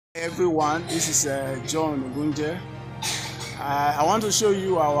Everyone, this is John Ogunje. I want to show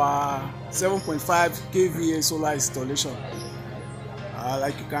you our 7.5 kVA solar installation.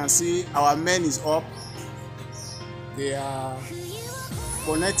 Like you can see, our main is up. They are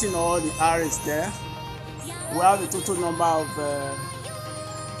connecting all the arrays there. We have a total number of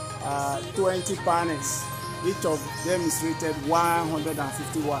 20 panels. Each of them is rated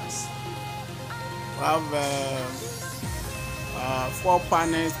 150 watts. We have 4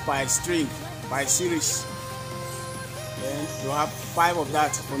 panels by string, by series. Then you have 5 of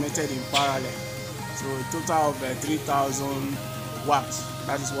that connected in parallel. So a total of 3,000 watts.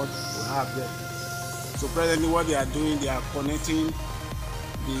 That is what we have there. So presently what they are doing, they are connecting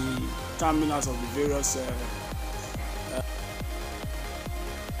the terminals of the various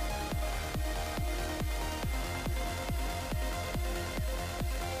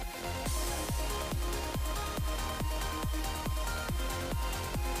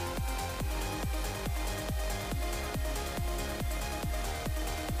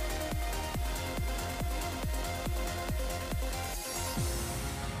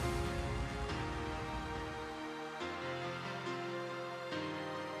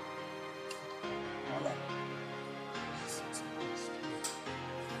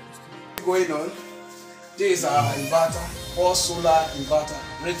going on. This is our inverter, all solar inverter,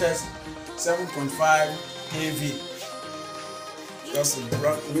 rated 7.5 kV. Just a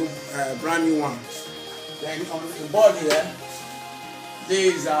brand new one. Then on the board here,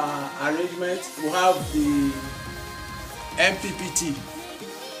 this is our arrangement. We have the MPPT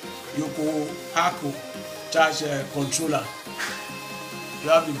Yokohama charge controller. You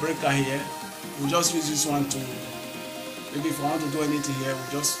have the breaker here. We just use this one to, maybe if we want to do anything here,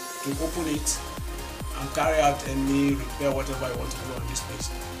 we just to open it and carry out any repair, whatever I want to do on this place.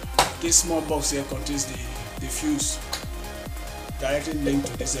 This small box here contains the fuse directly linked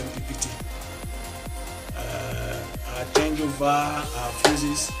to this MPPT. Our changeover, our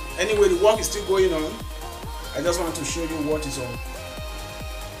fuses. Anyway, the work is still going on. I just want to show you what is on.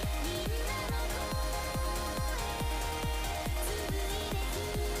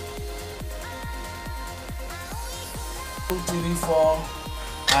 Two, three, four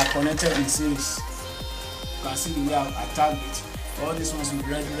are connected in series. You can see the way I tagged it. All these ones with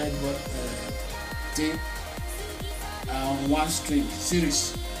red tape and one string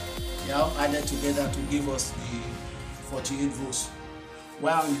series. They are added together to give us the 48 volts.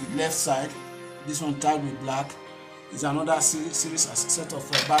 While on the left side, this one tagged with black is another series set of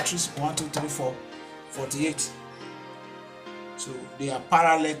batteries 1, 2, 3, 4, 48. So they are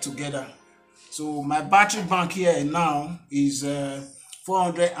parallel together. So my battery bank here now is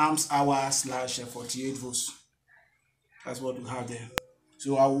 400 amps hour slash 48 volts. That's what we have there.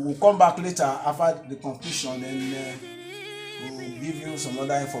 So I will come back later after the completion and we will give you some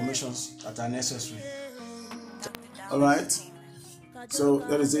other information that are necessary. Alright, so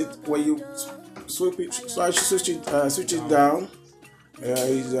that is it. When you switch it down,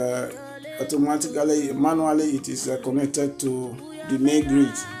 is automatically, manually it is connected to the main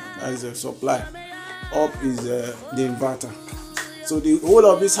grid. That is a supply. Up is the inverter. So the whole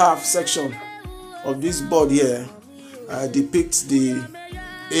of this half section of this board here depicts the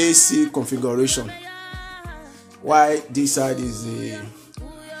AC configuration, while this side is the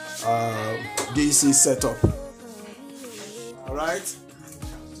DC setup. All right.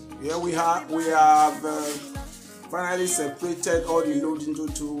 Here we have finally separated all the loads into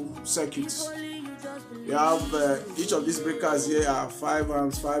 2 circuits. We have each of these breakers here are 5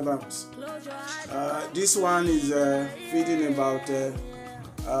 amps, 5 amps. This one is feeding about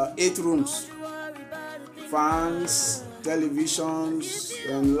 8 rooms, fans, televisions,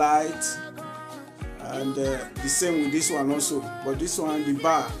 and lights, and the same with this one also. But this one, the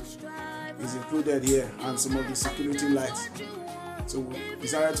bar is included here, and some of the security lights. So we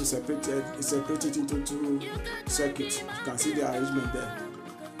decided to separate it into 2 circuits. You can see the arrangement there.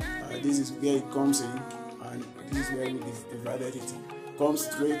 This is where it comes in, and this is where we divided it. Comes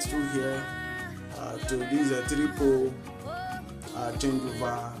straight through here to this 3-pole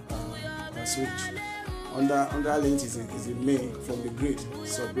changeover switch. Underneath is the main from the grid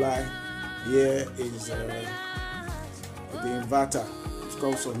supply. Here is the inverter. It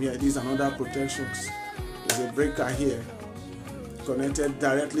comes from here. This is another protection. There's a breaker here connected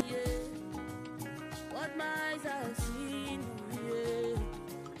directly.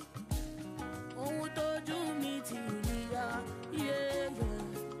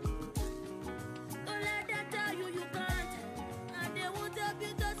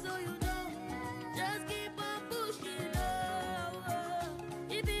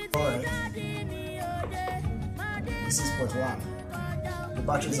 This is port 1. the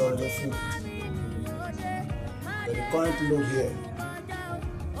battery is already full. But the current load here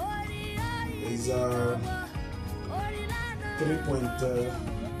is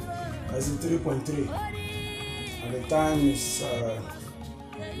 3.3, and the time is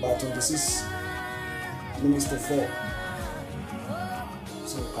about 26 minutes to 4.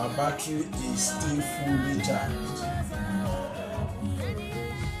 So our battery is still fully charged.